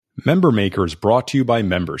Member Maker is brought to you by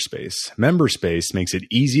MemberSpace. MemberSpace makes it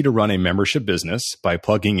easy to run a membership business by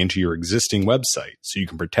plugging into your existing website so you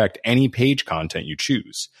can protect any page content you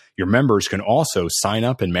choose. Your members can also sign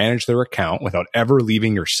up and manage their account without ever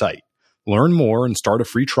leaving your site. Learn more and start a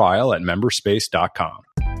free trial at memberspace.com.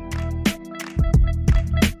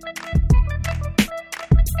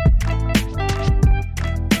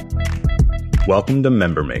 Welcome to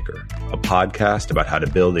Member Maker, a podcast about how to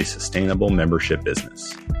build a sustainable membership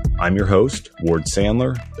business. I'm your host, Ward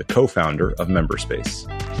Sandler, the co-founder of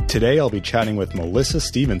MemberSpace. Today, I'll be chatting with Melissa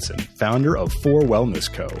Stevenson, founder of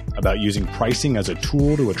 4Wellness Co., about using pricing as a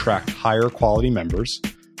tool to attract higher quality members,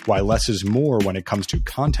 why less is more when it comes to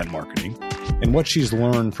content marketing, and what she's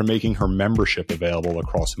learned from making her membership available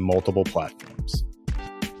across multiple platforms.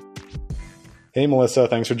 Hey, Melissa,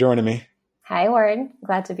 thanks for joining me. Hi, Ward.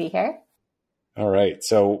 Glad to be here. All right.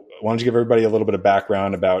 So why don't you give everybody a little bit of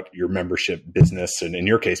background about your membership business and, in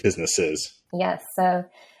your case, businesses? Yes. So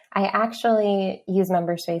I actually use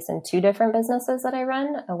MemberSpace in two different businesses that I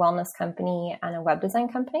run, a wellness company and a web design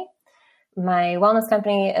company. My wellness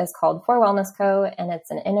company is called 4Wellness Co., and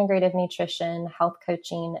it's an integrative nutrition, health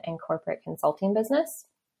coaching, and corporate consulting business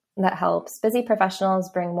that helps busy professionals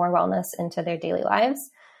bring more wellness into their daily lives.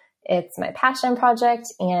 It's my passion project,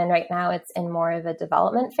 and right now it's in more of a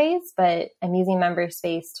development phase, but I'm using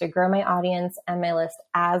MemberSpace to grow my audience and my list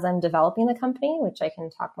as I'm developing the company, which I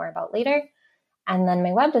can talk more about later. And then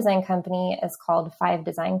my web design company is called 5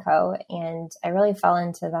 Design Co., and I really fell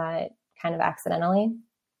into that kind of accidentally.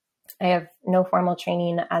 I have no formal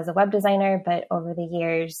training as a web designer, but over the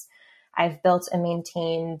years, I've built and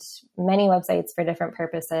maintained many websites for different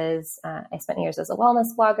purposes. I spent years as a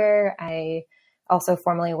wellness blogger. I also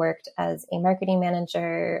formerly worked as a marketing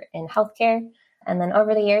manager in healthcare. And then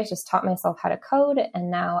over the years, just taught myself how to code.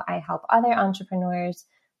 And now I help other entrepreneurs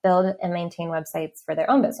build and maintain websites for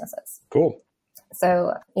their own businesses. Cool.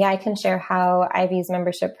 So yeah, I can share how I've used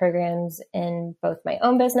membership programs in both my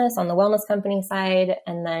own business on the wellness company side,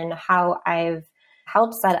 and then how I've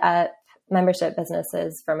helped set up membership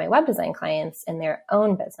businesses for my web design clients in their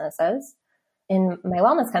own businesses. In my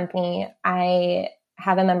wellness company, I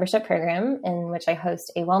have a membership program in which I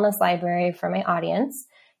host a wellness library for my audience.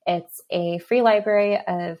 It's a free library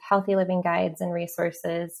of healthy living guides and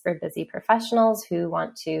resources for busy professionals who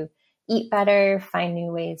want to eat better, find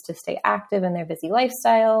new ways to stay active in their busy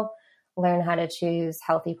lifestyle, learn how to choose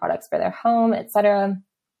healthy products for their home, etc.,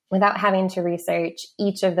 without having to research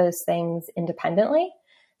each of those things independently.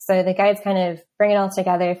 So the guides kind of bring it all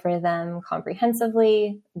together for them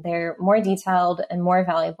comprehensively. They're more detailed and more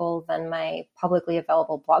valuable than my publicly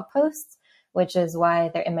available blog posts, which is why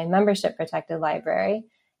they're in my membership protected library.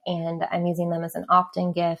 And I'm using them as an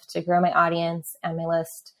opt-in gift to grow my audience and my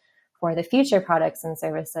list for the future products and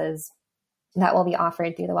services that will be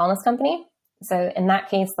offered through the wellness company. So in that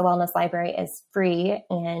case, the wellness library is free,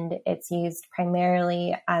 and it's used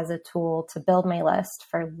primarily as a tool to build my list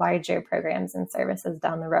for larger programs and services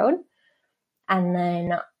down the road. And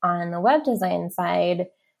then on the web design side,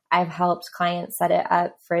 I've helped clients set it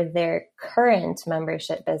up for their current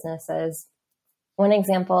membership businesses. One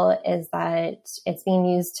example is that it's being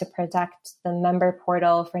used to protect the member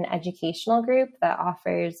portal for an educational group that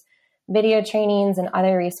offers video trainings and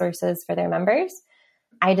other resources for their members.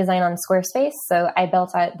 I design on Squarespace, so I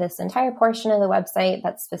built out this entire portion of the website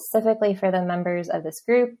that's specifically for the members of this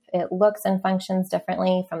group. It looks and functions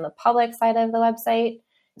differently from the public side of the website.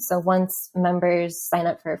 So once members sign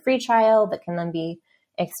up for a free trial that can then be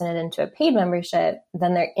extended into a paid membership,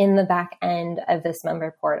 then they're in the back end of this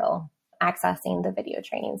member portal, accessing the video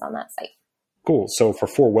trainings on that site. Cool. So for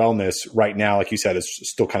 4Wellness, right now, like you said, it's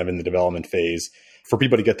still kind of in the development phase. For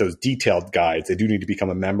people to get those detailed guides, they do need to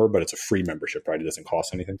become a member, but it's a free membership, right? It doesn't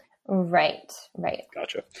cost anything. Right.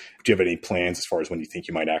 Gotcha. Do you have any plans as far as when you think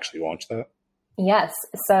you might actually launch that? Yes.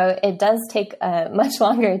 So it does take much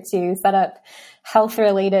longer to set up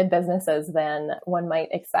health-related businesses than one might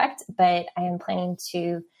expect, but I am planning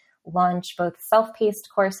to launch both self-paced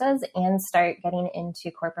courses and start getting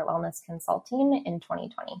into corporate wellness consulting in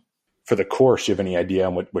 2020. For the course, do you have any idea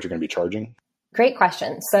on what you're going to be charging? Great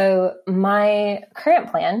question. So my current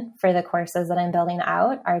plan for the courses that I'm building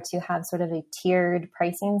out are to have sort of a tiered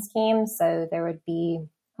pricing scheme. So there would be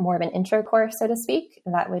more of an intro course, so to speak,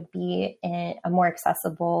 that would be a more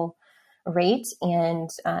accessible rate. And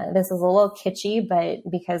this is a little kitschy, but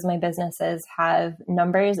because my businesses have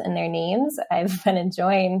numbers in their names, I've been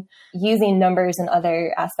enjoying using numbers in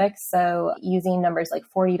other aspects. So using numbers like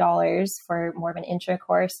 $40 for more of an intro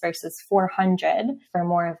course versus $400 for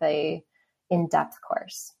more of a in-depth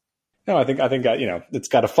course. No, I think it's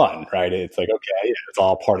got a fun, right? It's like, okay, it's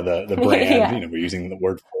all part of the brand. Yeah. We're using the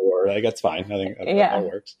word for, like, that's fine. I think that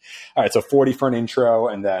works. All right, so 40 for an intro,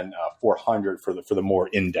 and then 400 for the more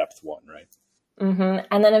in-depth one, right? Mm-hmm.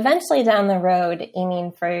 And then eventually down the road,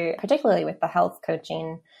 aiming for, particularly with the health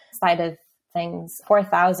coaching side of things,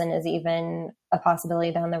 4,000 is even a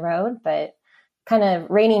possibility down the road, but kind of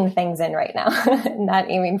reining things in right now, not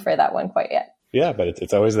aiming for that one quite yet. Yeah, but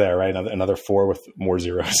it's always there, right? Another 4 with more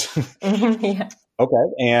zeros. Yeah.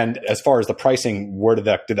 Okay. And as far as the pricing, did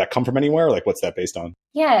that come from anywhere? Like, what's that based on?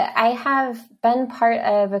 Yeah, I have been part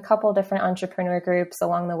of a couple different entrepreneur groups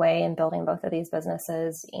along the way in building both of these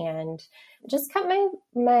businesses, and just kept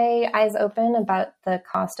my eyes open about the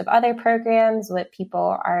cost of other programs, what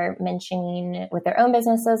people are mentioning with their own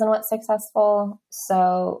businesses and what's successful.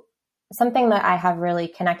 So something that I have really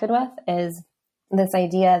connected with is this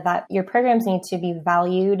idea that your programs need to be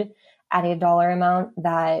valued at a dollar amount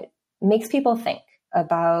that makes people think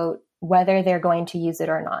about whether they're going to use it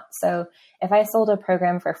or not. So if I sold a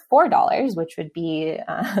program for $4, which would be,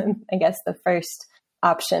 I guess, the first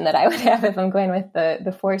option that I would have if I'm going with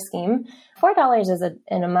the 4 scheme, $4 is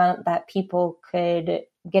an amount that people could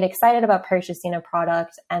get excited about purchasing a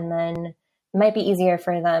product, and then it might be easier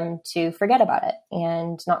for them to forget about it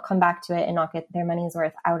and not come back to it and not get their money's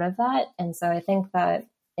worth out of that. And so I think that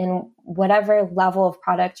in whatever level of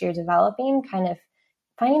product you're developing, kind of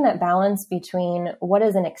finding that balance between what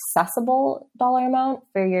is an accessible dollar amount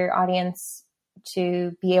for your audience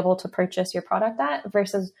to be able to purchase your product at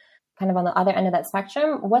versus kind of on the other end of that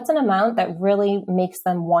spectrum, what's an amount that really makes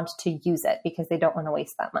them want to use it because they don't want to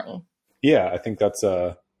waste that money? Yeah, I think that's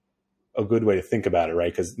a good way to think about it,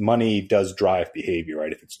 right? Because money does drive behavior,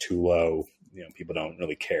 right? If it's too low, people don't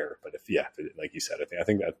really care. But like you said, I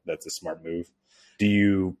think that's a smart move. Do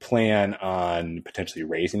you plan on potentially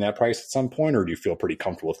raising that price at some point, or do you feel pretty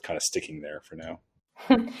comfortable with kind of sticking there for now?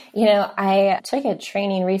 I took a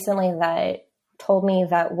training recently that told me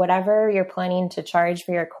that whatever you're planning to charge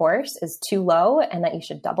for your course is too low and that you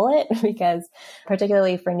should double it, because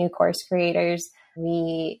particularly for new course creators,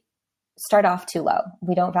 we start off too low.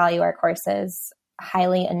 We don't value our courses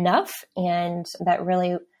highly enough, and that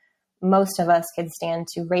really most of us could stand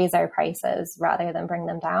to raise our prices rather than bring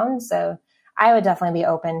them down. So I would definitely be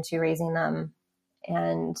open to raising them.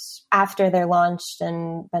 And after they're launched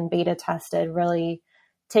and been beta tested, really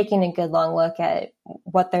taking a good long look at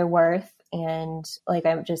what they're worth. And like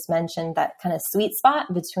I just mentioned, that kind of sweet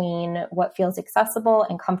spot between what feels accessible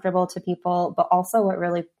and comfortable to people, but also what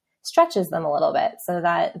really stretches them a little bit so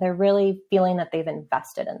that they're really feeling that they've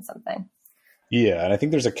invested in something. Yeah. And I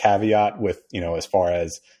think there's a caveat with, as far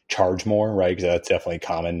as charge more, right? Because that's definitely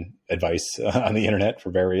common advice on the internet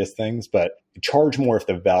for various things, but charge more if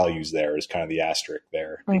the value's there is kind of the asterisk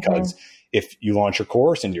there. Because if you launch your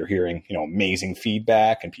course and you're hearing, amazing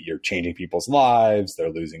feedback and you're changing people's lives,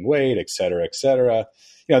 they're losing weight, et cetera,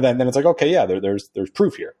 then it's like, okay, yeah, there's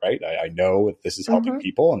proof here, right? I know that this is helping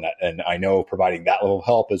people, and I know providing that level of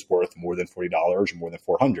help is worth more than $40 or more than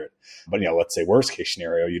 $400. But let's say worst case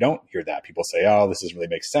scenario, you don't hear that. People say, oh, this doesn't really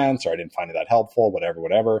make sense, or I didn't find it that helpful,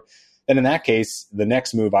 whatever. Then in that case, the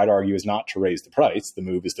next move I'd argue is not to raise the price. The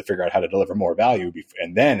move is to figure out how to deliver more value,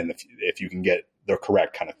 and then if you can get the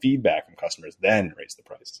correct kind of feedback from customers, then raise the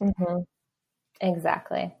price.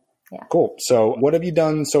 Exactly. Yeah. Cool. So what have you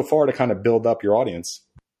done so far to kind of build up your audience?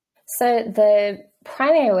 So the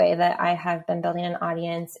primary way that I have been building an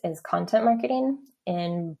audience is content marketing.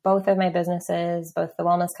 In both of my businesses, both the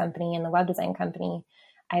wellness company and the web design company,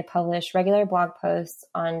 I publish regular blog posts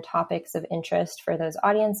on topics of interest for those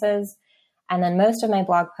audiences. And then most of my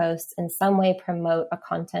blog posts in some way promote a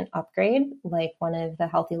content upgrade, like one of the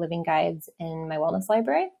healthy living guides in my wellness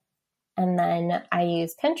library. And then I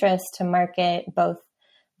use Pinterest to market both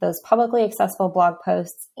those publicly accessible blog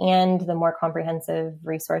posts and the more comprehensive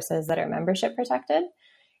resources that are membership protected.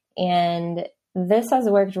 And this has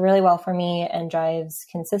worked really well for me and drives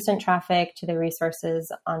consistent traffic to the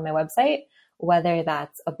resources on my website, whether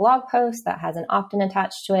that's a blog post that has an opt-in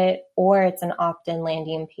attached to it, or it's an opt-in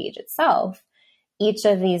landing page itself. Each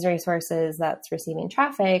of these resources that's receiving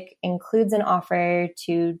traffic includes an offer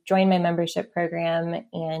to join my membership program,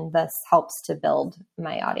 and thus helps to build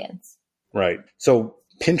my audience. Right. So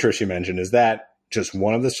Pinterest, you mentioned, is that just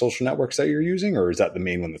one of the social networks that you're using, or is that the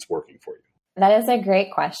main one that's working for you? That is a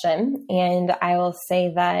great question. And I will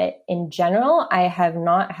say that in general, I have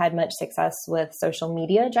not had much success with social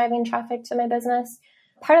media driving traffic to my business.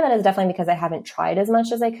 Part of that is definitely because I haven't tried as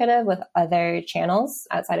much as I could have with other channels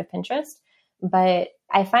outside of Pinterest. But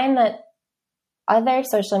I find that other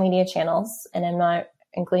social media channels, and I'm not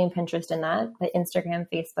including Pinterest in that, but Instagram,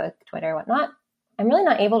 Facebook, Twitter, whatnot, I'm really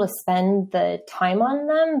not able to spend the time on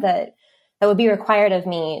them that would be required of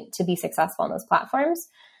me to be successful on those platforms.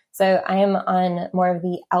 So I am on more of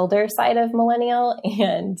the elder side of millennial.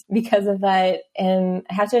 And because of that, I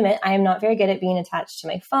have to admit, I am not very good at being attached to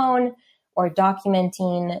my phone or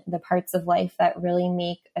documenting the parts of life that really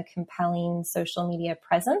make a compelling social media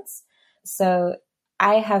presence. So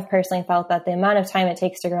I have personally felt that the amount of time it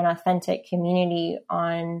takes to grow an authentic community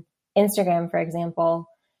on Instagram, for example,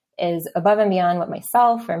 is above and beyond what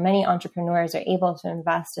myself or many entrepreneurs are able to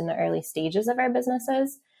invest in the early stages of our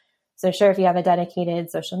businesses. So sure, if you have a dedicated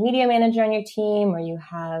social media manager on your team, or you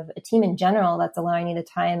have a team in general that's allowing you the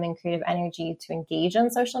time and creative energy to engage on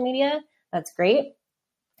social media, that's great.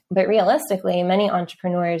 But realistically, many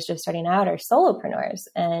entrepreneurs just starting out are solopreneurs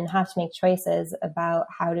and have to make choices about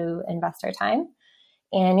how to invest our time.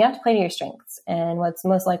 And you have to play to your strengths and what's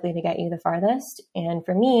most likely to get you the farthest. And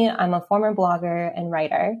for me, I'm a former blogger and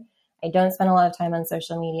writer. I don't spend a lot of time on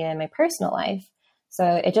social media in my personal life. So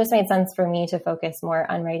it just made sense for me to focus more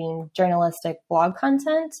on writing journalistic blog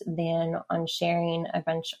content than on sharing a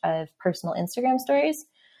bunch of personal Instagram stories.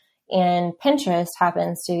 And Pinterest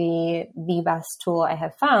happens to be the best tool I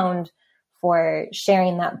have found for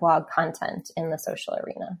sharing that blog content in the social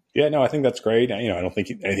arena. Yeah, no, I think that's great. I don't think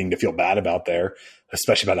anything to feel bad about there,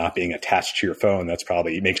 especially about not being attached to your phone. That's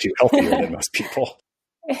probably makes you healthier than most people.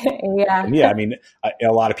 Yeah. And yeah, I mean,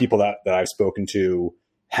 a lot of people that I've spoken to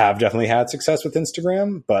have definitely had success with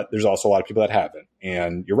Instagram, but there's also a lot of people that haven't.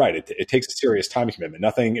 And you're right. It takes a serious time commitment.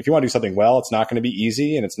 If you want to do something well, it's not going to be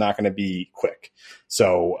easy and it's not going to be quick.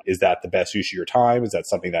 So is that the best use of your time? Is that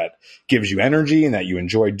something that gives you energy and that you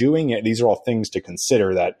enjoy doing? These are all things to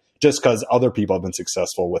consider, that just because other people have been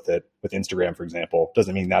successful with it, with Instagram, for example,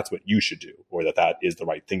 doesn't mean that's what you should do or that is the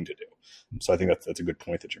right thing to do. So I think that's a good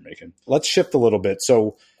point that you're making. Let's shift a little bit.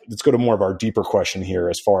 So let's go to more of our deeper question here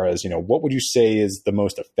as far as, what would you say is the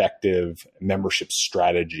most effective membership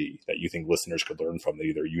strategy that you think listeners could learn from, that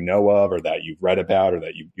either you know of or that you've read about or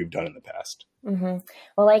that you've done in the past? Mm-hmm.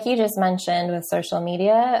 Well, like you just mentioned with social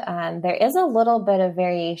media, there is a little bit of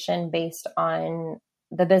variation based on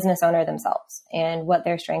the business owner themselves and what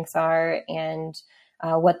their strengths are and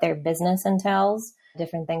what their business entails.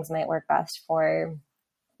 Different things might work best for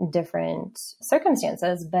different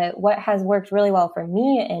circumstances. But what has worked really well for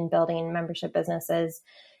me in building membership businesses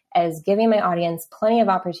is giving my audience plenty of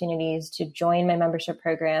opportunities to join my membership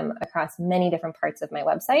program across many different parts of my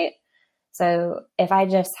website. So if I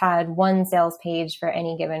just had one sales page for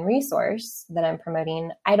any given resource that I'm promoting,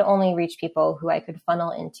 I'd only reach people who I could funnel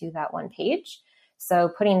into that one page. So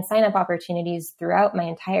putting sign-up opportunities throughout my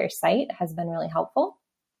entire site has been really helpful.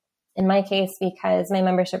 In my case, because my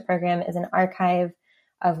membership program is an archive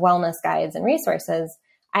of wellness guides and resources,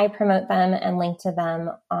 I promote them and link to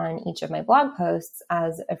them on each of my blog posts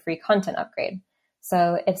as a free content upgrade.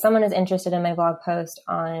 So if someone is interested in my blog post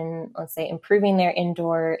on, let's say, improving their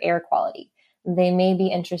indoor air quality, they may be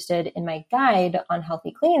interested in my guide on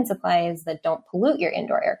healthy cleaning supplies that don't pollute your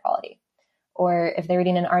indoor air quality. Or if they're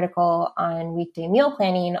reading an article on weekday meal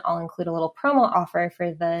planning, I'll include a little promo offer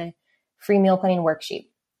for the free meal planning worksheet.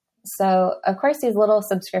 So, of course, these little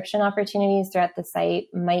subscription opportunities throughout the site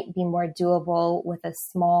might be more doable with a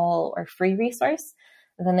small or free resource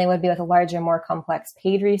than they would be with a larger, more complex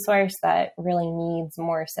paid resource that really needs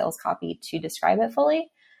more sales copy to describe it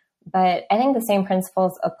fully. But I think the same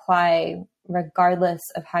principles apply regardless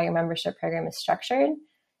of how your membership program is structured.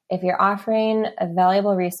 If you're offering a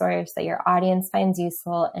valuable resource that your audience finds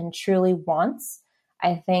useful and truly wants,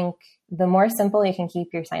 I think the more simple you can keep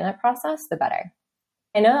your sign-up process, the better.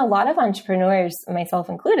 I know a lot of entrepreneurs, myself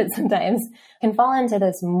included sometimes, can fall into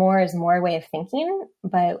this more is more way of thinking,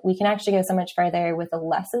 but we can actually go so much further with a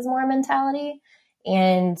less is more mentality.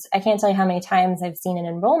 And I can't tell you how many times I've seen an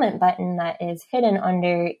enrollment button that is hidden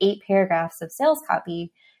under 8 paragraphs of sales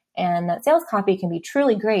copy. And that sales copy can be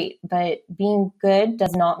truly great, but being good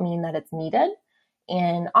does not mean that it's needed.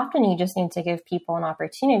 And often you just need to give people an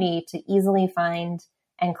opportunity to easily find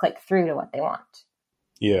and click through to what they want.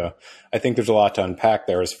 Yeah, I think there's a lot to unpack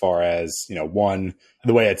there as far as, one,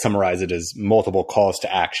 the way I'd summarize it is multiple calls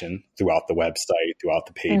to action throughout the website, throughout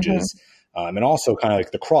the pages, and also kind of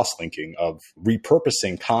like the cross-linking of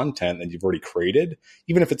repurposing content that you've already created,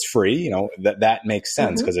 even if it's free, that makes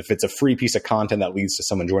sense, because if it's a free piece of content that leads to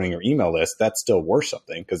someone joining your email list, that's still worth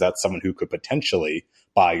something, because that's someone who could potentially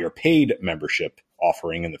buy your paid membership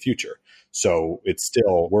offering in the future. So it's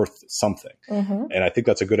still worth something. And I think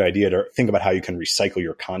that's a good idea to think about how you can recycle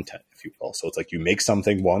your content, if you will. So it's like you make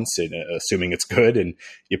something once, and assuming it's good, and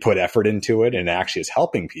you put effort into it and it actually is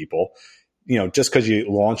helping people. Just because you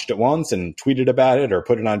launched it once and tweeted about it or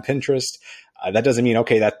put it on Pinterest, that doesn't mean,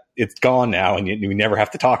 okay, it's gone now and we never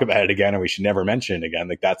have to talk about it again, and we should never mention it again.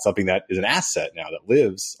 Like, that's something that is an asset now that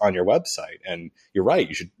lives on your website. And you're right.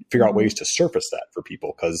 You should figure out ways to surface that for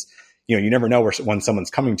people, because, you never know when someone's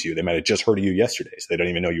coming to you. They might have just heard of you yesterday, so they don't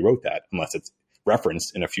even know you wrote that unless it's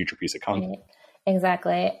referenced in a future piece of content. Right.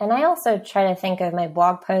 Exactly. And I also try to think of my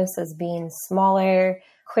blog posts as being smaller,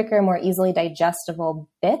 quicker, more easily digestible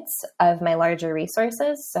bits of my larger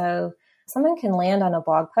resources. So someone can land on a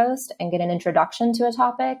blog post and get an introduction to a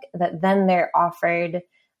topic that then they're offered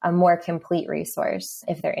a more complete resource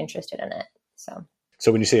if they're interested in it. So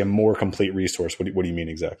when you say a more complete resource, what do you mean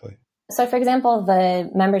exactly? So for example,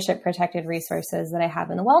 the membership protected resources that I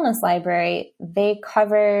have in the Wellness Library, they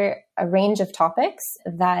cover a range of topics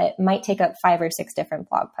that might take up 5 or 6 different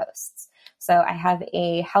blog posts. So I have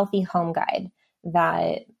a healthy home guide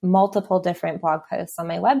that multiple different blog posts on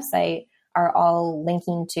my website are all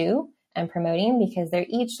linking to and promoting, because they're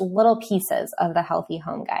each little pieces of the healthy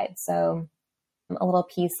home guide. So a little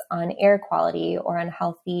piece on air quality, or on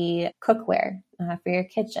healthy cookware for your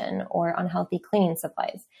kitchen, or on healthy cleaning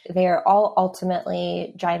supplies. They are all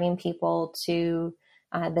ultimately driving people to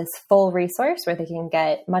this full resource where they can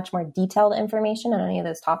get much more detailed information on any of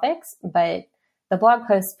those topics. But the blog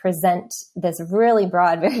posts present this really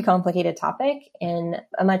broad, very complicated topic in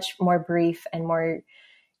a much more brief and more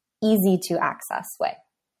easy to access way.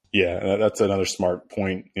 Yeah, that's another smart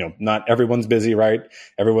point. Not everyone's busy, right?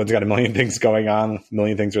 Everyone's got a million things going on, a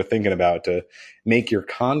million things they're thinking about. To make your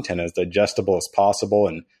content as digestible as possible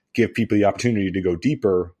and give people the opportunity to go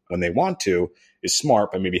deeper when they want to is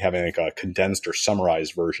smart, but maybe having like a condensed or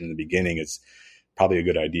summarized version in the beginning is probably a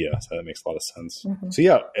good idea. So that makes a lot of sense. Mm-hmm. So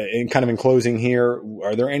yeah, in closing here,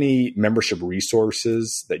 are there any membership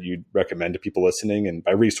resources that you'd recommend to people listening? And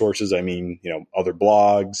by resources, I mean, other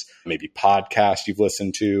blogs, maybe podcasts you've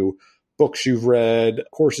listened to, books you've read,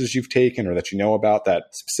 courses you've taken, or that you know about that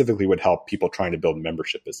specifically would help people trying to build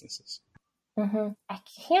membership businesses? Mm-hmm. I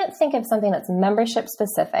can't think of something that's membership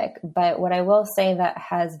specific, but what I will say that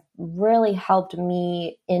has really helped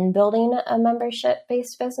me in building a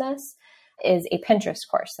membership-based business is a Pinterest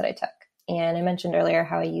course that I took. And I mentioned earlier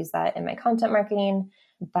how I use that in my content marketing,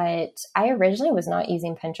 but I originally was not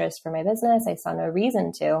using Pinterest for my business. I saw no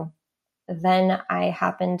reason to. Then I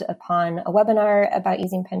happened upon a webinar about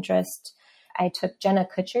using Pinterest. I took Jenna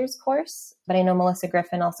Kutcher's course, but I know Melissa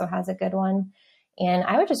Griffin also has a good one. And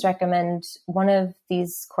I would just recommend one of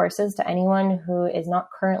these courses to anyone who is not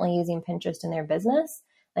currently using Pinterest in their business.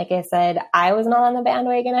 Like I said, I was not on the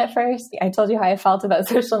bandwagon at first. I told you how I felt about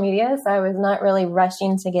social media, so I was not really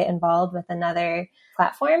rushing to get involved with another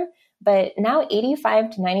platform. But now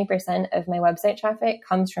 85 to 90% of my website traffic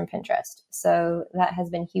comes from Pinterest. So that has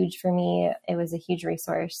been huge for me. It was a huge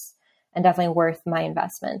resource and definitely worth my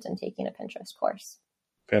investment in taking a Pinterest course.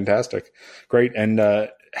 Fantastic. Great. And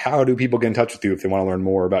how do people get in touch with you if they want to learn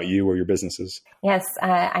more about you or your businesses? Yes,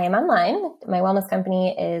 I am online. My wellness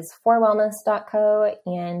company is 4wellness.co,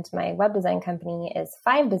 and my web design company is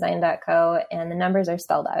 5design.co, and the numbers are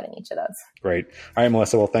spelled out in each of those. Great. All right,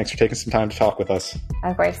 Melissa. Well, thanks for taking some time to talk with us.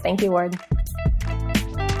 Of course. Thank you, Ward.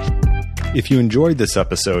 If you enjoyed this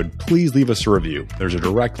episode, please leave us a review. There's a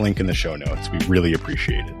direct link in the show notes. We really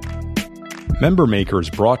appreciate it. Member Maker is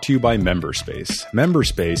brought to you by MemberSpace.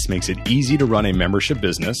 MemberSpace makes it easy to run a membership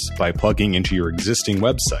business by plugging into your existing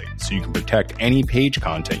website, so you can protect any page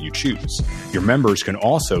content you choose. Your members can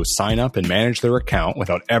also sign up and manage their account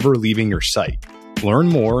without ever leaving your site. Learn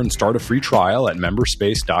more and start a free trial at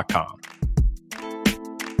memberspace.com.